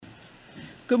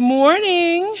Good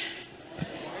morning.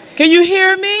 Can you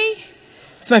hear me?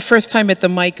 It's my first time at the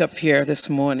mic up here this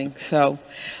morning, so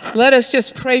let us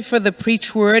just pray for the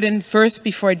preach word. And first,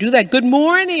 before I do that, good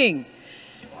morning.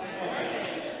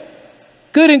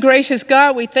 Good and gracious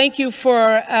God, we thank you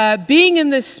for being in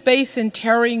this space and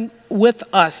tarrying with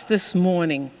us this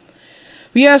morning.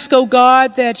 We ask, oh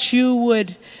God, that you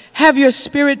would have your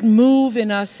spirit move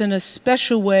in us in a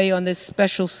special way on this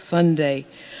special Sunday.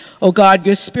 Oh God,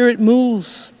 your spirit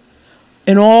moves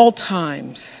in all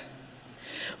times.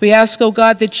 We ask, oh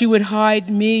God, that you would hide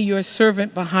me, your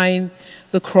servant, behind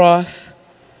the cross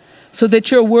so that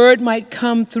your word might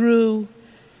come through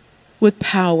with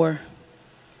power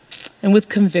and with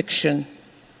conviction.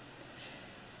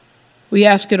 We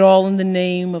ask it all in the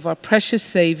name of our precious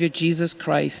Savior, Jesus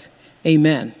Christ.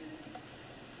 Amen.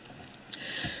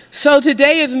 So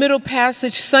today is Middle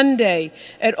Passage Sunday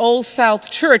at Old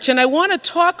South Church, and I want to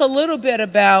talk a little bit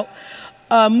about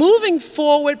moving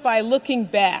forward by looking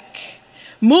back.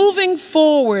 Moving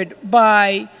forward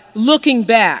by looking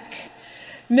back.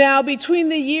 Now, between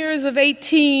the years of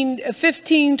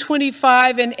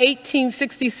 1525 and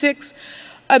 1866,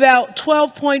 about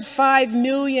 12.5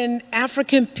 million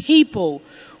African people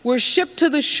were shipped to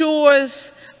the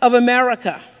shores of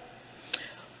America.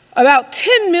 About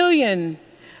 10 million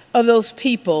of those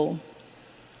people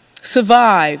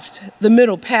survived the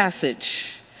Middle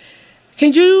Passage.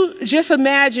 Can you just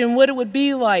imagine what it would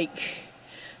be like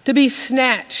to be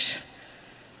snatched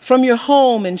from your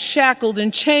home and shackled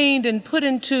and chained and put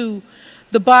into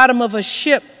the bottom of a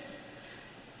ship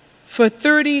for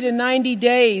 30 to 90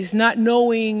 days, not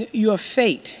knowing your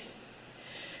fate?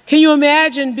 Can you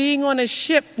imagine being on a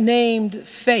ship named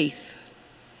Faith,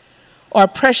 or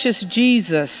Precious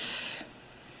Jesus,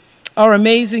 our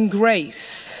Amazing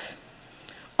Grace,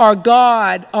 our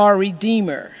God, our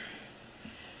Redeemer?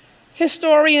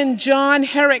 Historian John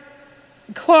Herrick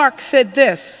Clark said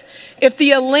this: if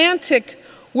the Atlantic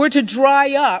were to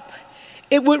dry up,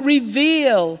 it would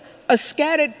reveal a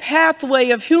scattered pathway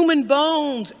of human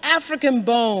bones, African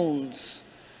bones,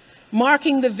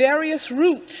 marking the various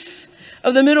routes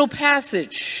of the Middle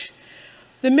Passage.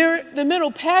 The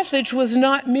Middle Passage was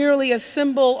not merely a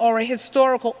symbol or a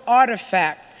historical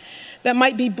artifact that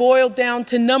might be boiled down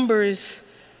to numbers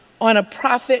on a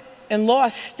profit and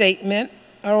loss statement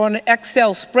or on an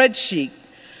Excel spreadsheet.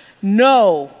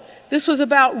 No, this was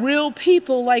about real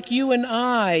people like you and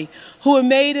I, who are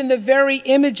made in the very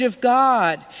image of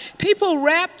God. People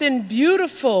wrapped in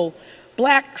beautiful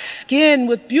black skin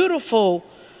with beautiful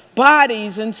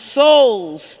bodies and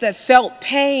souls that felt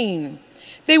pain.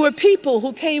 They were people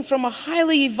who came from a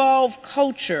highly evolved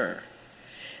culture.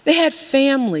 They had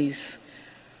families,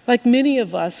 like many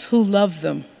of us who love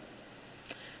them.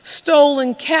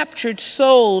 Stolen, captured,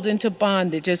 sold into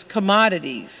bondage as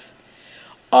commodities.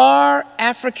 Our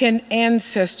African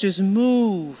ancestors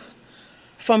moved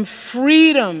from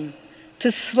freedom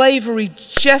to slavery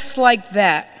just like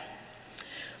that.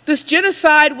 This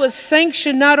genocide was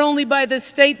sanctioned not only by the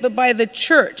state but by the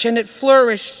church, and it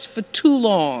flourished for too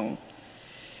long.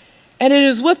 And it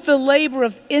is with the labor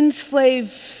of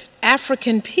enslaved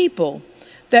African people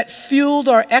that fueled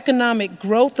our economic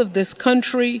growth of this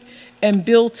country and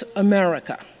built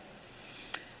America.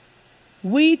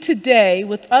 We today,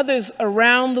 with others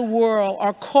around the world,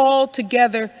 are called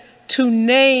together to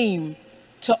name,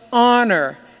 to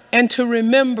honor, and to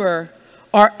remember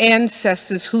our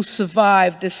ancestors who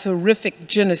survived this horrific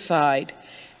genocide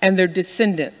and their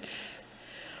descendants.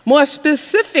 More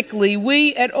specifically,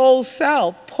 we at Old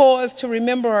South pause to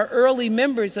remember our early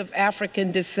members of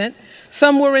African descent.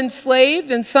 Some were enslaved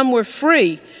and some were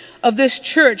free, of this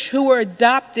church, who were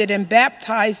adopted and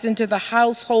baptized into the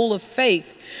household of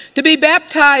faith. To be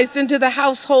baptized into the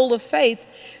household of faith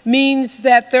means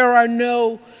that there are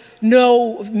no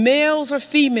males or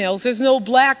females. There's no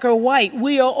black or white.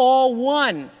 We are all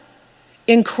one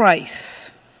in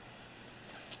Christ.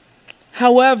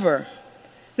 However,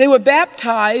 they were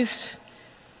baptized,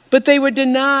 but they were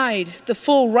denied the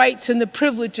full rights and the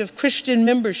privilege of Christian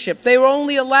membership. They were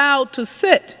only allowed to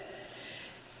sit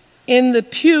in the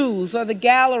pews or the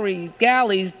galleys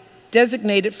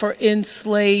designated for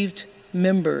enslaved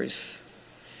members.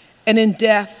 And in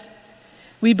death,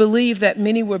 we believe that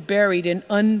many were buried in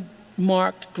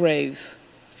unmarked graves.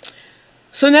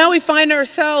 So now we find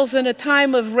ourselves in a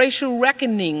time of racial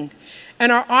reckoning,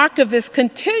 and our archivist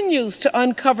continues to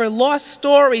uncover lost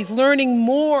stories, learning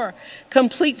more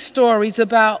complete stories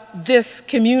about this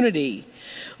community.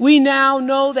 We now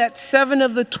know that 7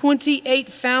 of the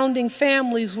 28 founding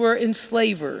families were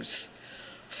enslavers.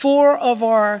 4 of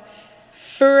our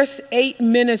first 8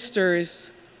 ministers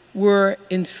were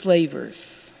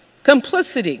enslavers.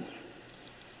 complicity.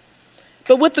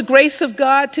 But with the grace of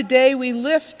God today, we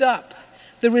lift up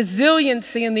the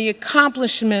resiliency and the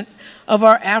accomplishment of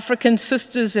our African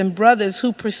sisters and brothers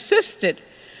who persisted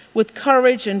with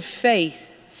courage and faith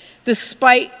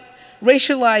despite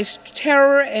racialized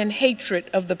terror and hatred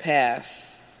of the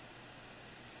past.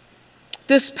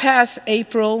 This past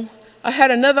April, I had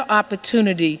another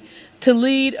opportunity to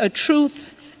lead a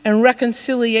truth and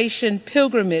reconciliation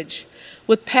pilgrimage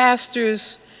with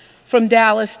pastors from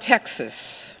Dallas,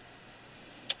 Texas.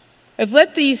 I've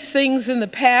led these things in the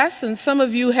past, and some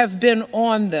of you have been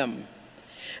on them.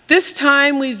 This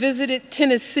time we visited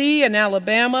Tennessee and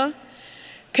Alabama,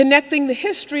 connecting the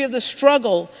history of the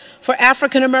struggle for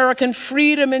African American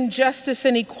freedom and justice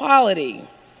and equality.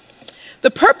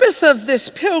 The purpose of this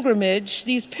pilgrimage,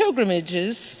 these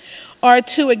pilgrimages, are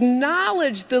to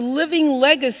acknowledge the living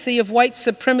legacy of white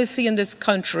supremacy in this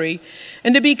country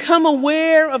and to become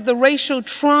aware of the racial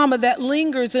trauma that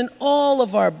lingers in all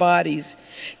of our bodies.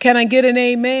 Can I get an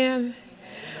amen?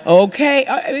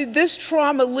 Okay, this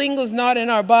trauma lingers not in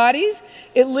our bodies,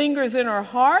 it lingers in our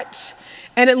hearts,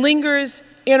 and it lingers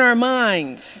in our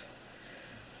minds.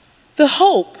 The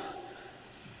hope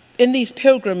in these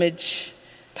pilgrimage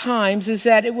times is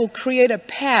that it will create a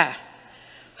path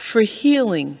for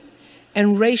healing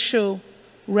and racial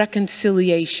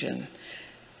reconciliation.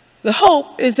 The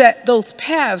hope is that those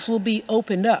paths will be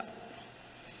opened up.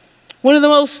 One of the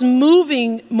most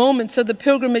moving moments of the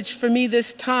pilgrimage for me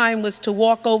this time was to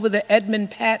walk over the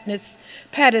Edmund Pattis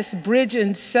Bridge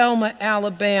in Selma,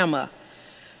 Alabama,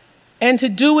 and to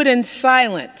do it in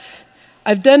silence.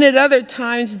 I've done it other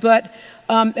times, but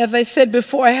as I said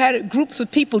before, I had groups of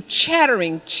people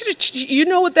chattering. You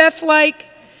know what that's like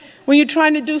when you're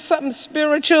trying to do something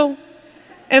spiritual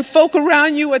and folk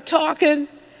around you are talking?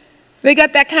 They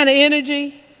got that kind of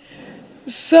energy.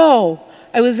 So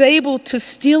I was able to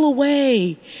steal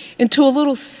away into a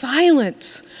little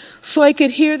silence so I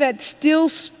could hear that still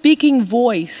speaking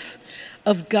voice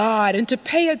of God and to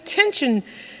pay attention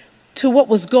to what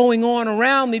was going on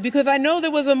around me, because I know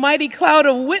there was a mighty cloud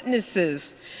of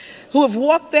witnesses who have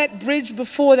walked that bridge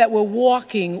before that were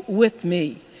walking with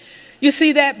me. You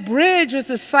see, that bridge was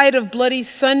the site of Bloody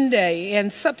Sunday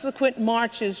and subsequent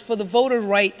marches for the voter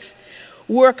rights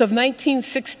work of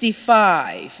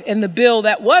 1965 and the bill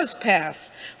that was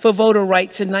passed for voter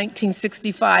rights in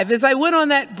 1965. As I went on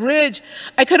that bridge,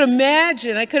 I could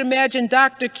imagine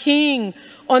Dr. King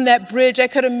on that bridge. I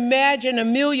could imagine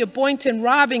Amelia Boynton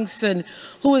Robinson,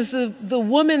 who is the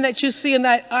woman that you see in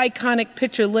that iconic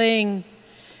picture laying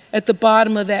at the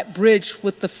bottom of that bridge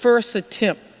with the first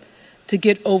attempt to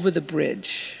get over the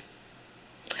bridge.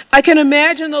 I can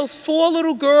imagine those 4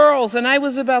 little girls, and I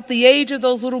was about the age of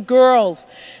those little girls,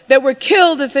 that were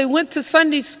killed as they went to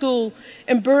Sunday school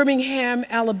in Birmingham,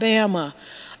 Alabama.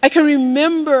 I can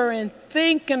remember and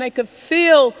think, and I could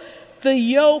feel the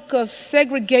yoke of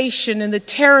segregation and the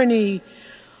tyranny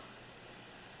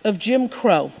of Jim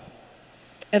Crow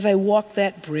as I walked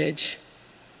that bridge.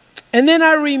 And then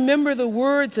I remember the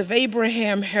words of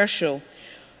Abraham Heschel,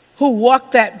 who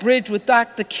walked that bridge with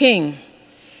Dr. King.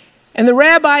 And the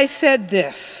rabbi said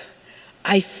this: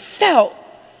 I felt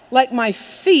like my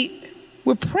feet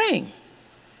were praying.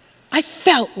 I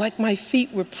felt like my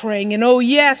feet were praying. And oh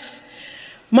yes,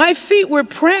 my feet were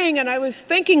praying, and I was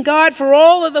thanking God for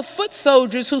all of the foot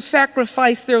soldiers who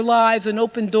sacrificed their lives and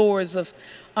opened doors of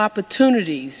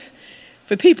opportunities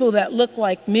for people that look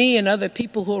like me and other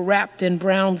people who are wrapped in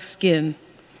brown skin.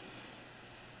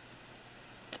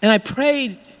 And I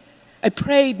prayed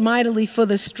mightily for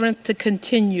the strength to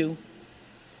continue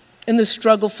in the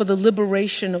struggle for the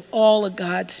liberation of all of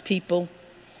God's people.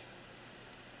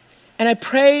 And I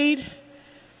prayed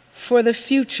for the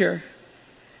future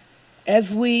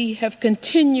as we have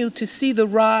continued to see the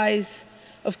rise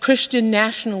of Christian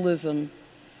nationalism,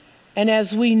 and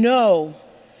as I know,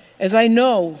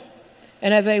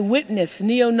 and as I witness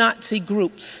neo-Nazi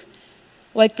groups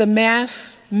like the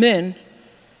masked men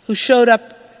who showed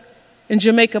up in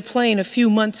Jamaica Plain a few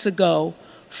months ago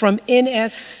from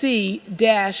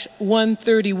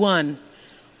NSC-131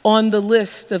 on the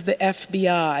list of the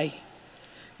FBI,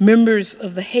 members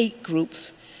of the hate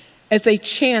groups, as they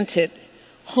chanted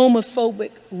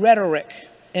homophobic rhetoric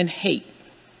and hate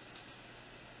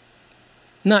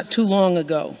not too long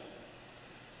ago.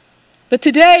 But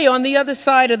today, on the other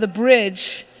side of the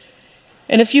bridge,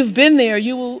 and if you've been there,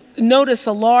 you will notice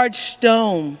a large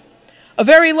stone, a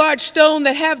very large stone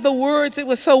that have the words that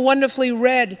was so wonderfully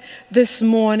read this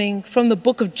morning from the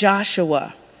book of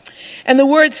Joshua. And the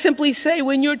words simply say,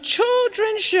 when your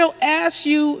children shall ask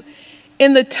you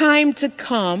in the time to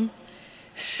come,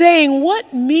 saying,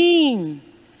 what mean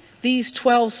these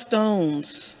 12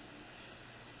 stones,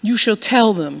 you shall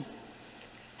tell them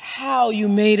how you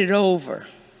made it over.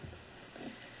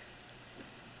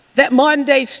 That modern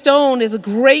day stone is a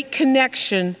great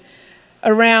connection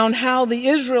around how the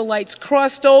Israelites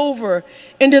crossed over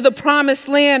into the promised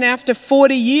land after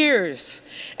 40 years,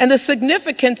 and the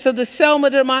significance of the Selma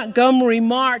to Montgomery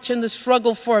March and the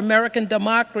struggle for American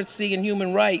democracy and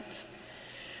human rights.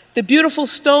 The beautiful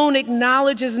stone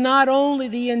acknowledges not only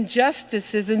the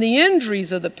injustices and the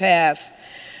injuries of the past,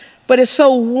 but is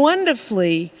so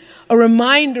wonderfully a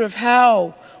reminder of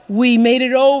how we made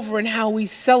it over and how we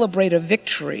celebrate a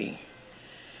victory.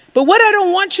 But what I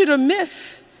don't want you to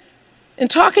miss in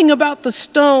talking about the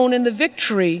stone and the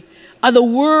victory are the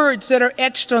words that are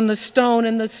etched on the stone.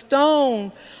 And the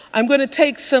stone, I'm going to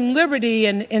take some liberty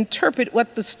and interpret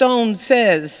what the stone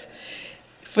says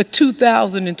for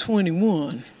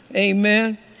 2021.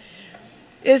 Amen.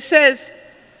 It says,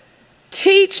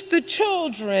 teach the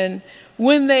children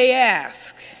when they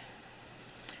ask.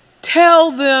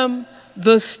 Tell them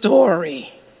the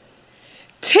story.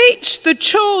 Teach the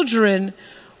children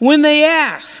when they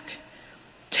ask.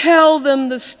 Tell them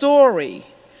the story.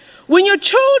 When your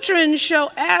children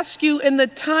shall ask you in the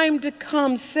time to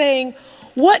come, saying,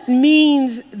 what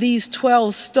means these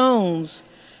 12 stones?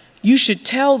 You should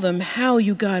tell them how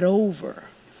you got over.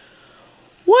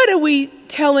 What are we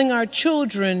telling our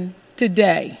children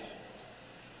today?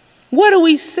 What are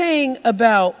we saying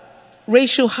about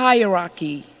racial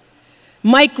hierarchy,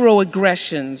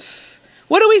 microaggressions?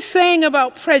 What are we saying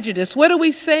about prejudice? What are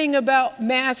we saying about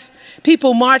mass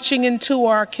people marching into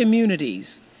our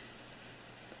communities?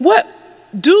 What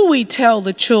do we tell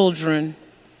the children?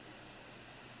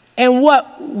 And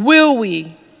what will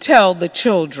we tell the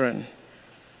children?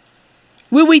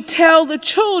 Will we tell the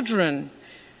children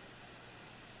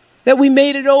that we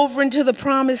made it over into the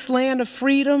promised land of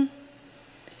freedom?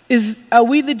 Are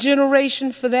we the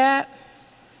generation for that?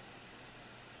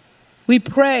 We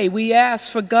pray, we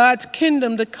ask for God's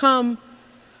kingdom to come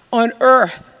on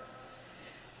earth.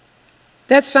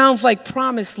 That sounds like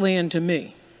promised land to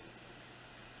me.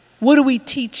 What are we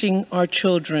teaching our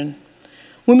children?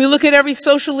 When we look at every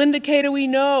social indicator, we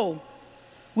know,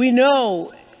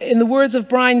 in the words of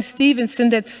Bryan Stevenson,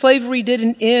 that slavery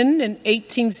didn't end in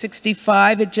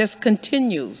 1865, it just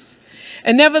continues.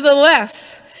 And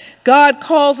nevertheless, God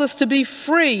calls us to be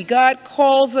free. God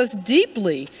calls us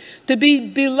deeply to be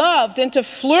beloved and to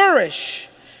flourish.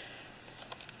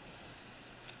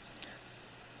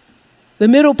 The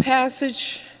Middle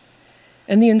Passage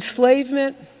and the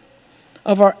enslavement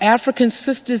of our African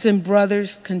sisters and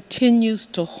brothers continues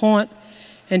to haunt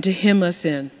and to hem us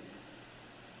in.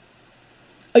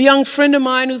 A young friend of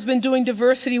mine who's been doing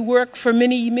diversity work for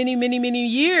many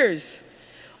years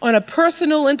on a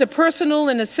personal, interpersonal,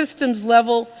 and a systems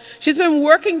level. She's been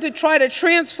working to try to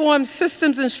transform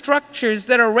systems and structures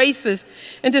that are racist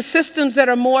into systems that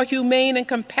are more humane and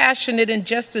compassionate and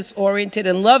justice-oriented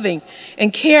and loving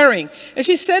and caring. And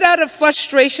she said out of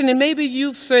frustration, and maybe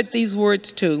you've said these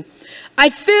words too, I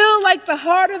feel like the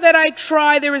harder that I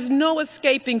try, there is no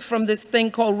escaping from this thing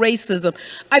called racism.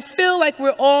 I feel like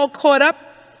we're all caught up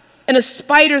in a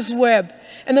spider's web.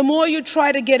 And the more you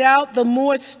try to get out, the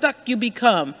more stuck you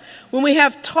become. When we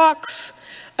have talks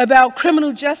about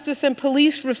criminal justice and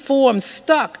police reform,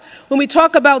 stuck. When we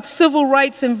talk about civil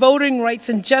rights and voting rights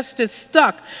and justice,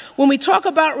 stuck. When we talk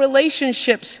about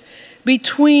relationships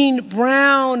between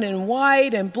brown and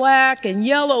white and black and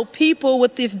yellow people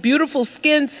with this beautiful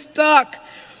skin, stuck.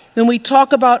 When we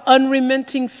talk about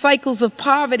unremitting cycles of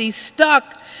poverty,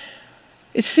 stuck.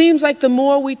 It seems like the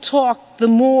more we talk, the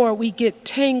more we get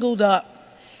tangled up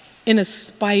in a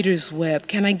spider's web.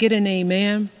 Can I get an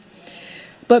amen?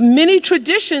 But many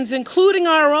traditions, including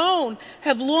our own,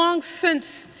 have long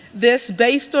since this,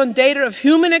 based on data of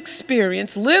human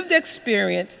experience, lived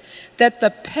experience, that the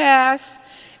past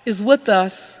is with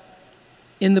us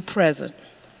in the present.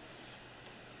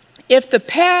 If the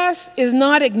past is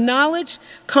not acknowledged,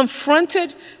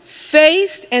 confronted,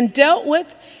 faced, and dealt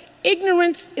with,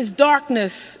 ignorance is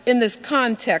darkness in this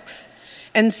context,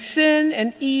 and sin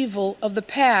and evil of the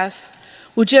past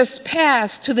will just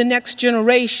pass to the next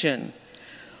generation.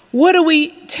 What are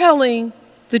we telling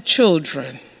the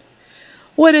children?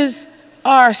 What is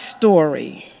our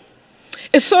story?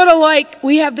 It's sort of like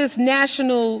we have this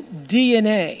national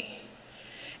DNA.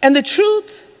 And the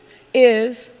truth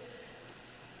is,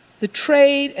 the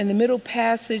trade and the Middle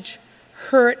Passage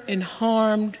hurt and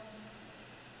harmed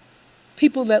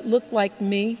people that look like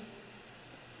me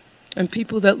and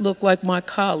people that look like my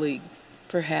colleague,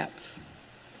 perhaps.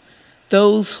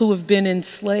 Those who have been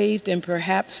enslaved and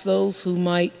perhaps those who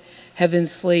might have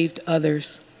enslaved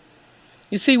others.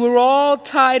 You see, we're all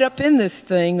tied up in this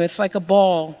thing. It's like a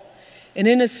ball, an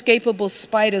inescapable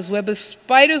spider's web, a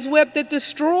spider's web that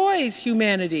destroys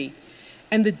humanity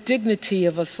and the dignity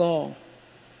of us all.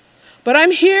 But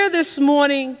I'm here this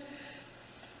morning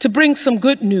to bring some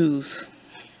good news.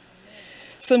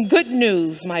 Some good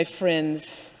news, my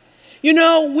friends. You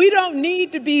know, we don't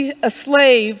need to be a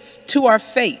slave to our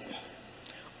fate.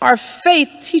 Our faith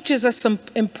teaches us some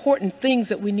important things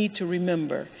that we need to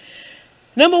remember.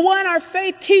 Number one, our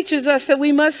faith teaches us that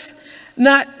we must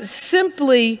not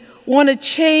simply want to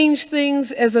change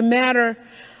things as a matter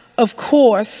of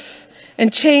course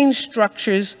and change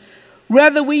structures.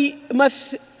 Rather, we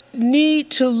must need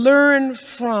to learn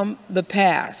from the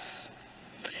past.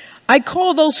 I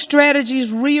call those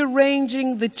strategies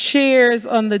rearranging the chairs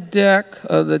on the deck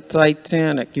of the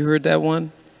Titanic. You heard that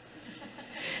one?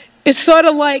 It's sort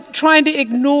of like trying to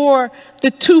ignore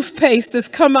the toothpaste that's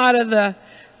come out of the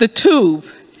tube,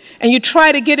 and you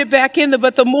try to get it back in there,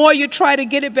 but the more you try to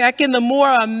get it back in, the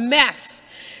more a mess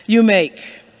you make.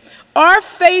 Our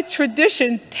faith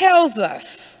tradition tells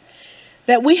us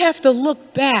that we have to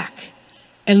look back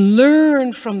and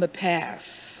learn from the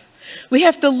past. We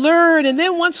have to learn, and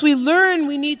then once we learn,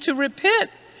 we need to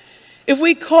repent. If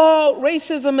we call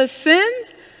racism a sin,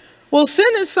 well, sin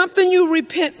is something you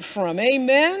repent from,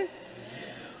 amen?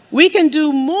 We can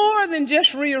do more than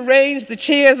just rearrange the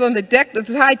chairs on the deck of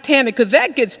the Titanic, because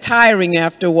that gets tiring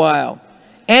after a while,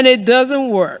 and it doesn't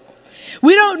work.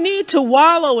 We don't need to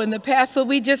wallow in the past, but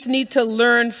we just need to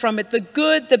learn from it, the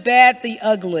good, the bad, the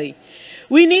ugly.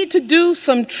 We need to do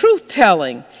some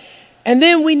truth-telling, and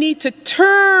then we need to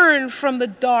turn from the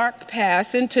dark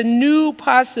past into new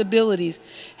possibilities,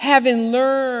 having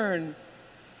learned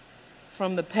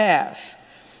from the past.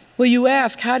 Well, you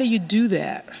ask, how do you do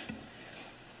that?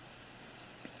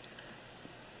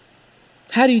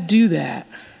 How do you do that?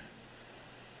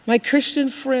 My Christian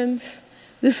friends,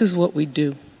 this is what we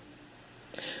do.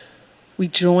 We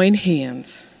join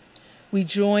hands. We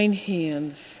join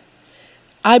hands.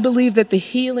 I believe that the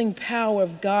healing power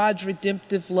of God's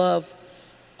redemptive love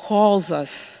calls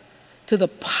us to the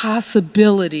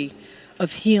possibility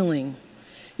of healing.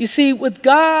 You see, with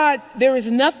God, there is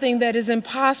nothing that is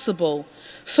impossible.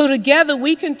 So together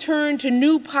we can turn to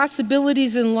new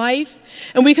possibilities in life,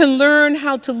 and we can learn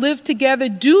how to live together,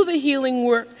 do the healing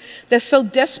work that's so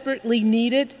desperately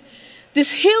needed.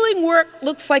 This healing work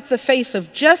looks like the face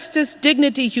of justice,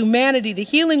 dignity, humanity. The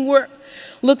healing work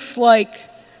looks like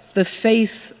the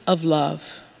face of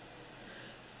love.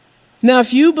 Now,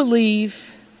 if you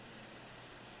believe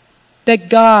that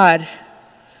God,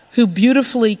 who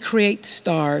beautifully creates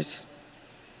stars,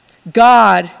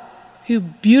 God, who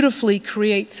beautifully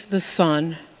creates the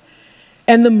sun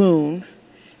and the moon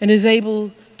and is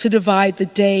able to divide the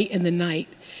day and the night.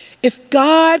 If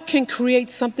God can create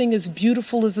something as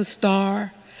beautiful as a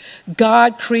star,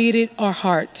 God created our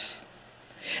hearts.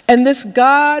 And this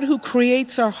God who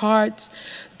creates our hearts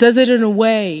does it in a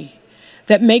way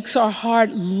that makes our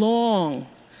heart long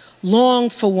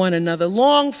for one another,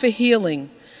 long for healing,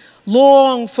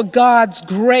 long for God's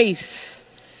grace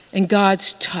and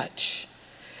God's touch.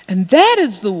 And that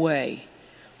is the way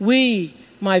we,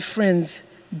 my friends,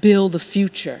 build the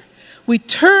future. We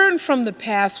turn from the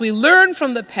past, we learn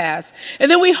from the past, and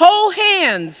then we hold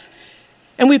hands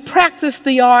and we practice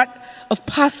the art of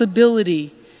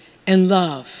possibility and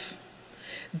love.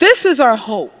 This is our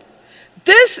hope.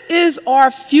 This is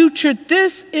our future.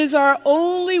 This is our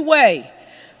only way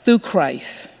through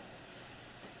Christ.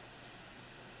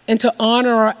 And to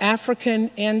honor our African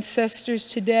ancestors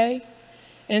today,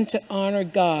 and to honor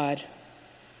God,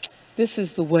 this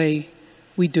is the way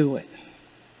we do it.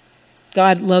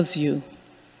 God loves you.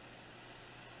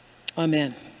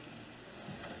 Amen.